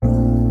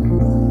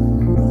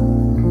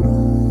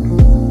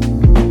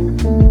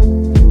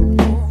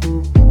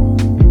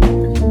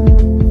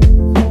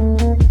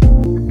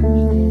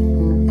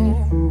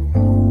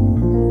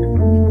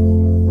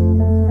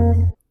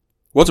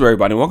What's up,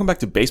 everybody? Welcome back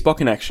to Baseball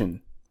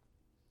Connection.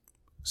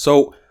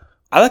 So,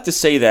 I like to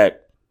say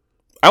that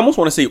I almost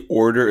want to say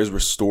order is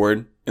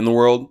restored in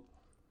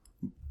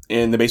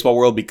the baseball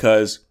world,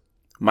 because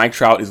Mike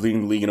Trout is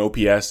leading the league in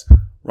OPS.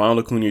 Ronald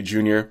Acuna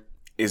Jr.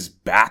 is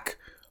back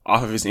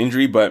off of his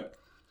injury, but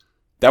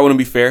that wouldn't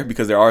be fair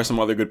because there are some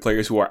other good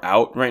players who are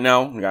out right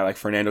now. A guy like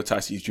Fernando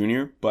Tatis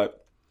Jr.,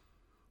 but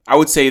I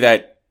would say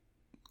that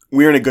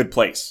we're in a good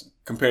place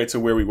compared to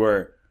where we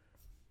were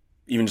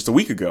even just a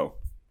week ago.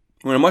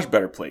 We're in a much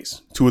better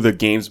place. Two of the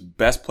game's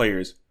best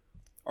players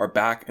are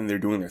back and they're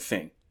doing their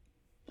thing.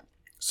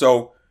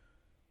 So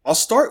I'll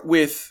start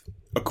with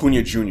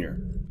Acuna Jr.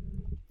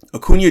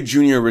 Acuna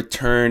Jr.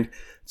 returned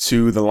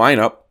to the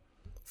lineup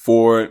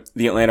for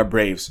the Atlanta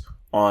Braves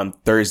on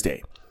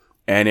Thursday.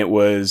 And it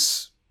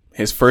was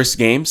his first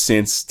game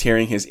since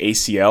tearing his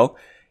ACL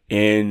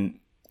in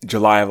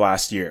July of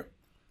last year.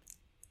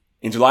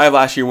 In July of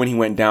last year, when he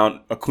went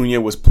down,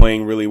 Acuna was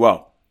playing really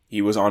well.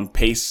 He was on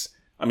pace.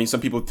 I mean,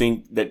 some people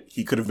think that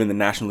he could have been the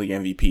National League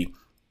MVP.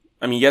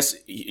 I mean, yes,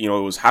 it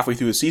was halfway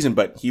through the season,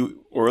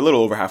 or a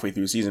little over halfway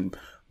through the season,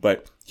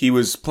 but he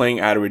was playing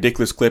at a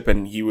ridiculous clip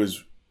and he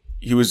was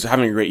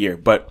having a great year.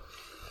 But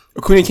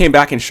Acuna came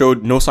back and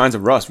showed no signs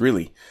of rust,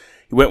 really.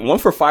 He went 1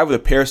 for 5 with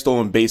a pair of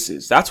stolen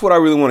bases. That's what I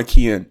really want to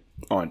key in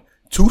on.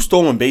 2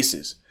 stolen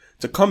bases.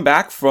 To come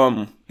back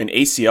from an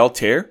ACL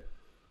tear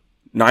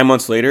 9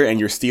 months later and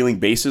you're stealing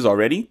bases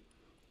already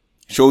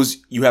shows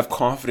you have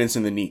confidence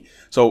in the knee.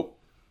 So,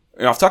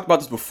 I've talked about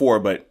this before,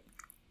 but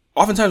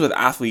oftentimes with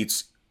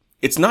athletes,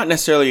 it's not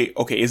necessarily,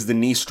 okay, is the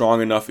knee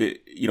strong enough?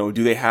 Do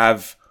they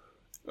have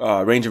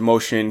range of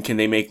motion? Can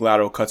they make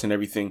lateral cuts and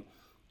everything?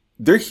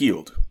 They're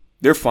healed.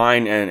 They're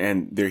fine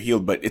and they're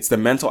healed, but it's the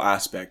mental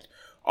aspect.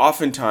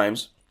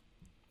 Oftentimes,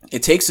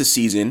 it takes a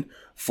season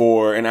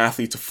for an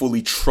athlete to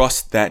fully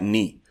trust that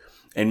knee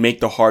and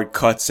make the hard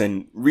cuts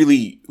and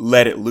really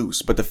let it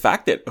loose. But the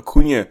fact that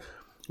Acuna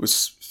was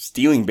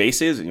stealing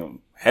bases,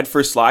 head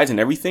first slides and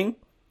everything,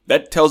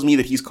 that tells me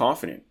that he's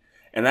confident.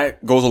 And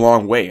that goes a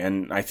long way.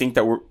 And I think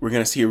that we're going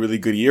to see a really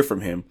good year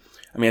from him.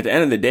 I mean, at the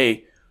end of the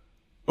day,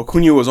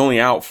 Acuna was only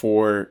out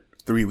for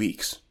 3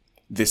 weeks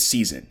this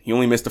season. He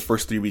only missed the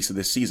first 3 weeks of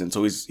this season.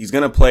 So he's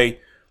going to play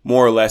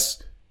more or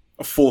less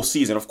a full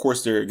season. Of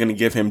course, they're going to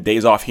give him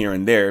days off here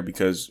and there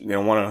because they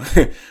don't want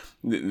to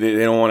they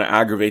don't want to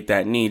aggravate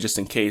that knee just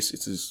in case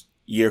it's his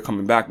year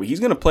coming back. But he's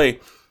going to play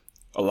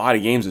a lot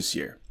of games this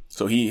year.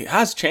 So he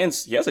has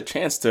a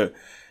chance to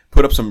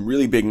put up some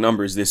really big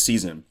numbers this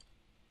season.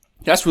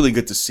 That's really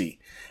good to see.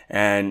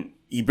 And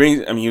he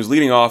was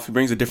leading off. He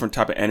brings a different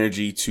type of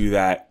energy to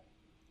that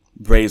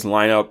Braves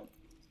lineup.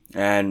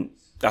 And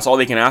that's all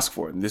they can ask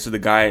for. This is the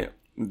guy.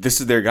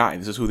 This is their guy.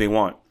 This is who they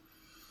want.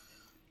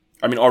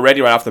 I mean, already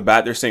right off the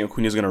bat, they're saying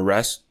Acuna is going to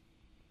rest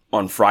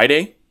on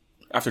Friday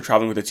after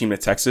traveling with the team to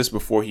Texas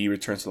before he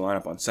returns to the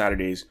lineup on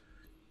Saturdays.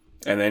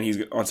 And then he's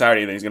going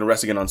to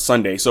rest again on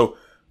Sunday. So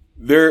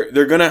they're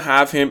going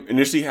to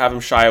initially have him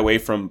shy away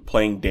from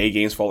playing day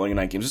games following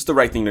night games. It's the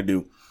right thing to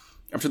do.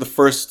 After the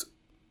first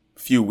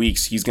few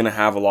weeks, he's going to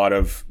have a lot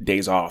of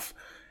days off.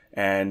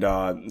 And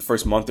the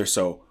first month or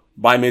so,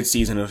 by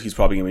midseason, he's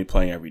probably going to be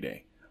playing every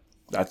day.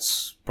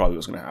 That's probably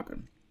what's going to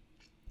happen.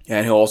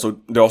 And they're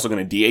also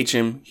going to DH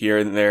him here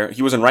and there.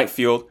 He was in right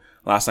field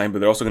last night, but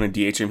they're also going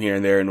to DH him here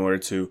and there in order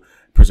to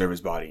preserve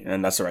his body.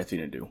 And that's the right thing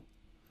to do.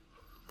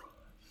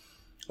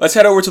 Let's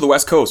head over to the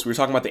West Coast. We were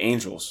talking about the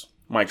Angels,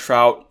 Mike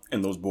Trout,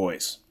 and those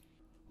boys.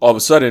 All of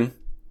a sudden,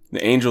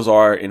 the Angels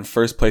are in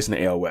first place in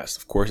the AL West.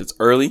 Of course, it's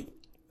early.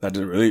 That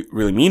doesn't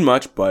really mean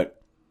much,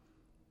 but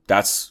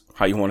that's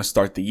how you want to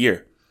start the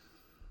year.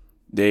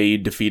 They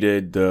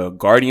defeated the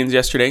Guardians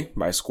yesterday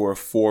by a score of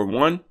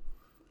 4-1.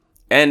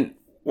 And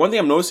one thing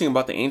I'm noticing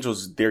about the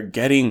Angels is they're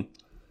getting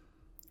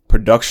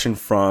production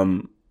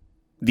from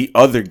the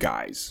other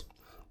guys.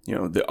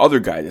 The other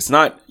guys. It's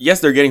not,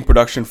 yes, they're getting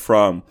production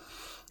from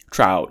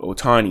Trout,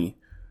 Ohtani,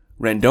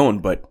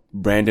 Rendon, but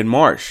Brandon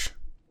Marsh,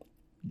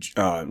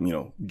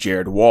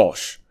 Jared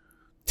Walsh,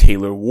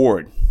 Taylor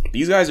Ward.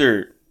 These guys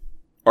are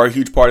a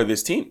huge part of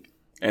this team.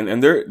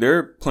 And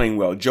they're playing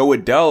well. Joe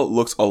Adell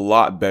looks a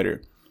lot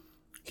better.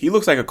 He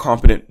looks like a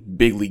competent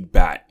big league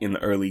bat in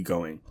the early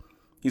going.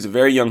 He's a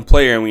very young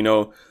player, and we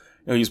know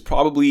he's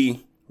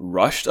probably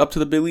rushed up to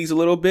the big leagues a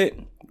little bit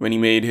when he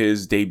made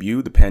his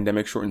debut, the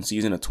pandemic shortened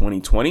season of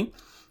 2020.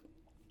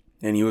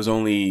 And he was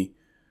only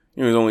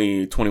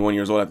 21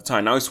 years old at the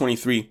time. Now he's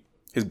 23.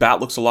 His bat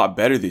looks a lot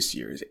better this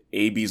year. His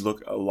ABs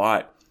look a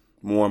lot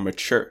more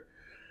mature.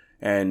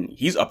 And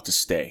he's up to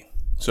stay.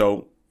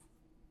 So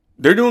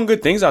they're doing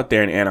good things out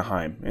there in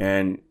Anaheim.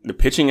 And the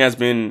pitching has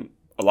been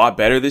a lot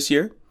better this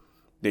year.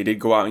 They did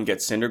go out and get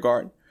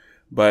Syndergaard.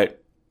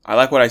 But I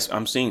like what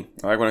I'm seeing.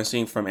 I like what I'm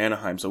seeing from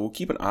Anaheim. So we'll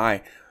keep an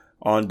eye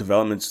on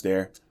developments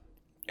there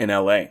in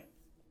LA.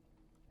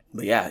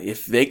 But yeah,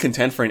 if they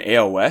contend for an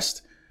AL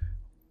West,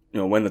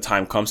 when the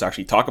time comes to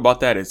actually talk about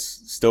that, it's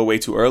still way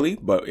too early.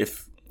 But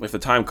if the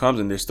time comes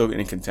and they're still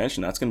in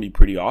contention, that's going to be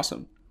pretty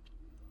awesome.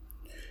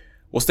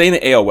 We'll stay in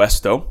the AL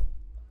West, though,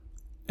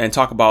 and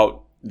talk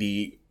about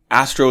the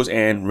Astros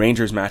and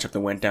Rangers matchup that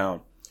went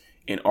down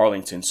in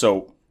Arlington.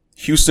 So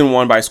Houston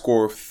won by a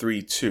score of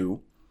 3-2.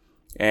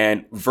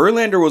 And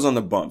Verlander was on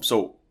the bump.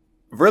 So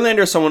Verlander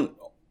is someone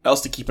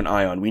else to keep an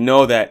eye on. We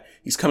know that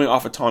he's coming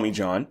off of Tommy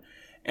John.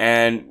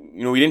 And,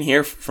 we didn't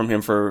hear from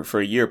him for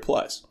a year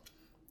plus.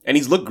 And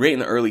he's looked great in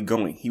the early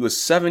going. He went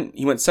 7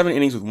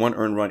 innings with 1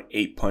 earned run,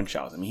 8 punch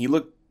outs. I mean, he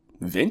looked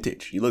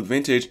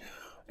vintage.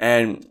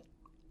 And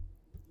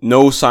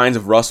no signs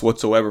of rust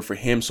whatsoever for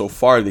him so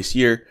far this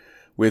year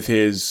with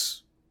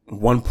his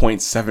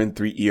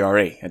 1.73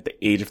 ERA at the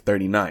age of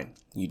 39.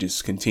 He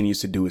just continues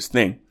to do his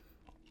thing.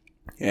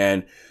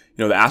 And,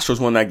 the Astros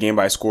won that game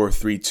by a score of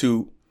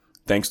 3-2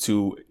 thanks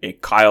to a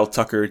Kyle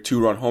Tucker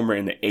 2-run homer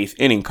in the 8th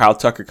inning. Kyle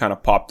Tucker kind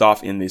of popped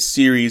off in this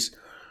series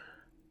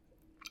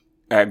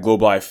at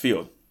Globe Life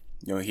Field.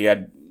 He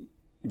had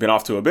been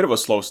off to a bit of a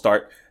slow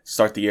start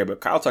the year,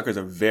 but Kyle Tucker is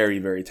a very,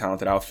 very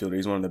talented outfielder.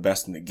 He's one of the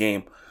best in the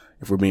game,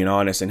 if we're being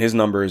honest, and his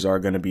numbers are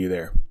going to be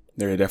there.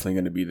 They're definitely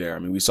going to be there. I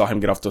mean, we saw him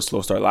get off to a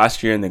slow start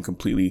last year and then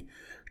completely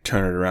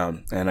turn it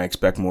around, and I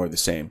expect more of the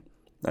same.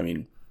 I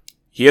mean,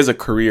 he has a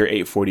career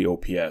 840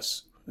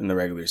 OPS in the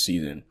regular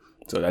season,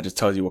 so that just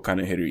tells you what kind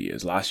of hitter he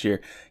is. Last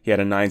year, he had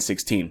a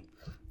 916,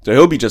 so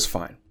he'll be just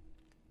fine.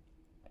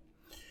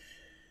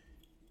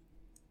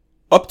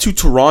 Up to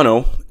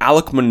Toronto,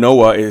 Alek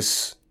Manoah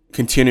is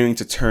continuing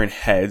to turn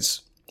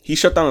heads. He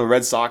shut down the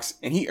Red Sox,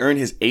 and he earned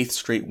his 8th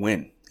straight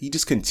win. He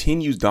just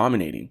continues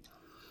dominating.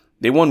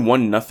 They won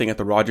 1-0 at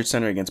the Rogers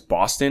Center against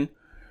Boston,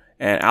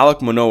 and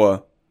Alek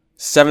Manoah,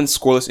 7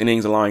 scoreless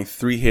innings, allowing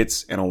 3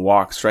 hits and a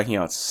walk, striking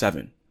out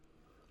 7.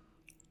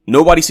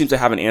 Nobody seems to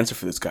have an answer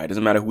for this guy. It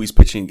doesn't matter who he's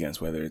pitching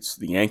against, whether it's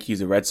the Yankees,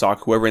 the Red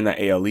Sox, whoever in that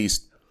AL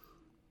East,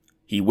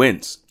 he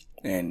wins,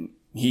 and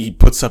he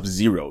puts up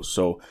zeros.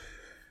 So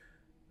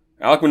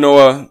Alek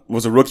Manoah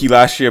was a rookie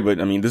last year,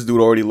 but I mean, this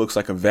dude already looks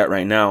like a vet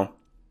right now.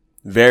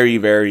 Very,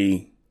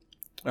 very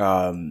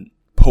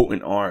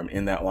potent arm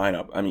in that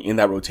lineup. I mean, in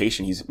that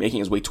rotation, he's making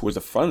his way towards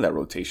the front of that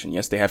rotation.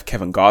 Yes, they have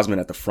Kevin Gausman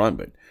at the front,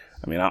 but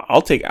I mean,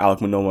 I'll take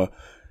Alek Manoah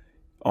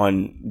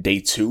on day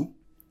 2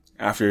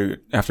 after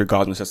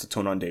Gausman sets the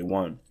tone on day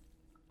 1.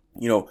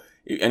 And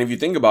if you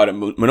think about it,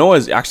 Manoah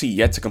is actually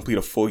yet to complete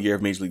a full year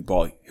of Major League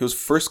Ball. He was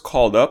first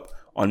called up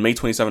on May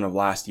 27 of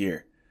last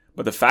year.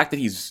 But the fact that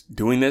he's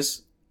doing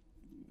this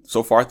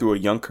so far through a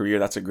young career,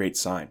 that's a great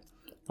sign.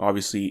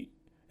 Obviously,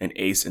 an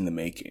ace in the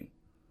making.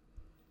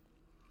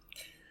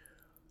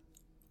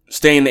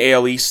 Staying in the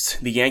AL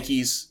East, the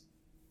Yankees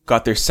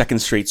got their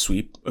 2nd straight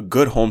sweep. A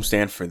good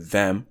homestand for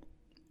them.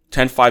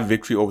 10-5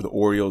 victory over the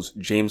Orioles.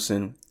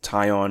 Jameson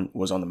Taillon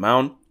was on the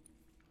mound,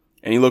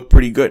 and he looked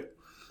pretty good.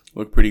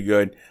 But he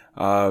got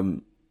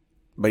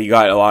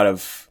a lot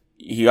of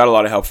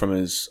help from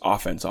his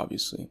offense,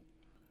 obviously.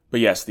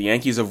 But yes, the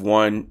Yankees have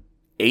won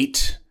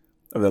 8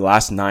 of the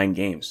last 9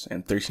 games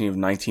and 13 of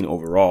 19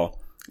 overall,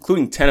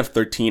 including 10 of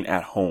 13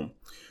 at home.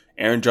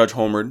 Aaron Judge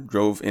homered,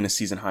 drove in a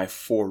season-high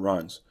 4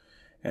 runs,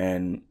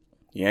 and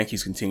the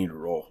Yankees continue to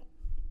roll.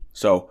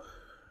 So,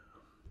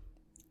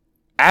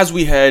 as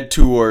we head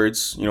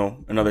towards,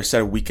 another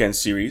set of weekend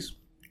series,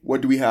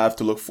 what do we have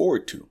to look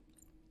forward to?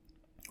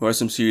 What are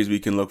some series we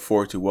can look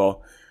forward to?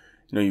 Well,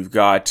 you've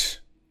got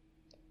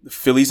the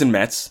Phillies and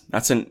Mets.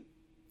 That's an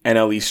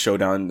NL East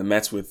showdown. The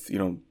Mets with,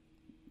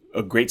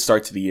 a great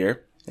start to the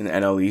year in the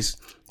NL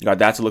East. You got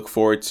that to look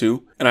forward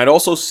to. And I'd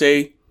also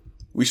say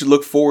we should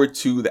look forward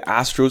to the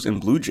Astros and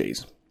Blue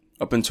Jays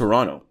up in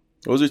Toronto.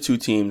 Those are 2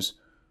 teams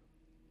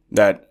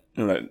that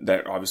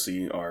that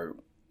obviously are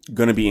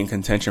going to be in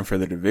contention for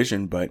the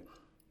division, but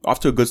off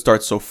to a good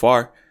start so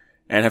far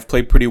and have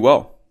played pretty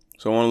well.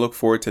 So I want to look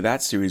forward to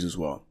that series as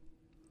well.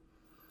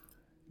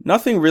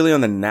 Nothing really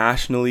on the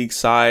National League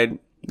side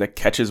that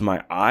catches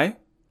my eye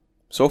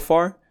so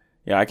far.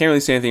 Yeah, I can't really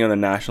say anything on the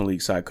National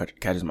League side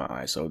catches my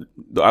eye. So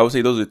I would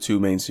say those are 2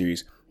 main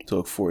series to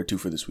look forward to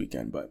for this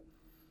weekend. But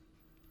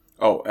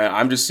and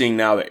I'm just seeing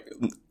now that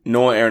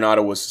Noah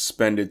Arenado was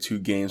suspended 2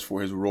 games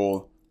for his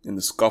role in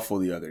the scuffle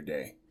the other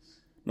day.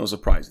 No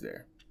surprise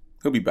there.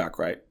 He'll be back,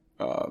 right?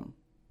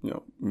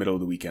 Middle of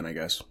the weekend, I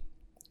guess.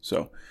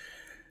 So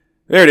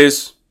there it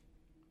is.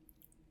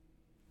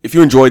 If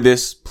you enjoyed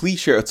this, please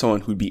share it with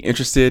someone who'd be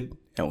interested,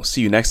 and we'll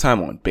see you next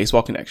time on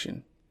Baseball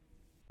Connection.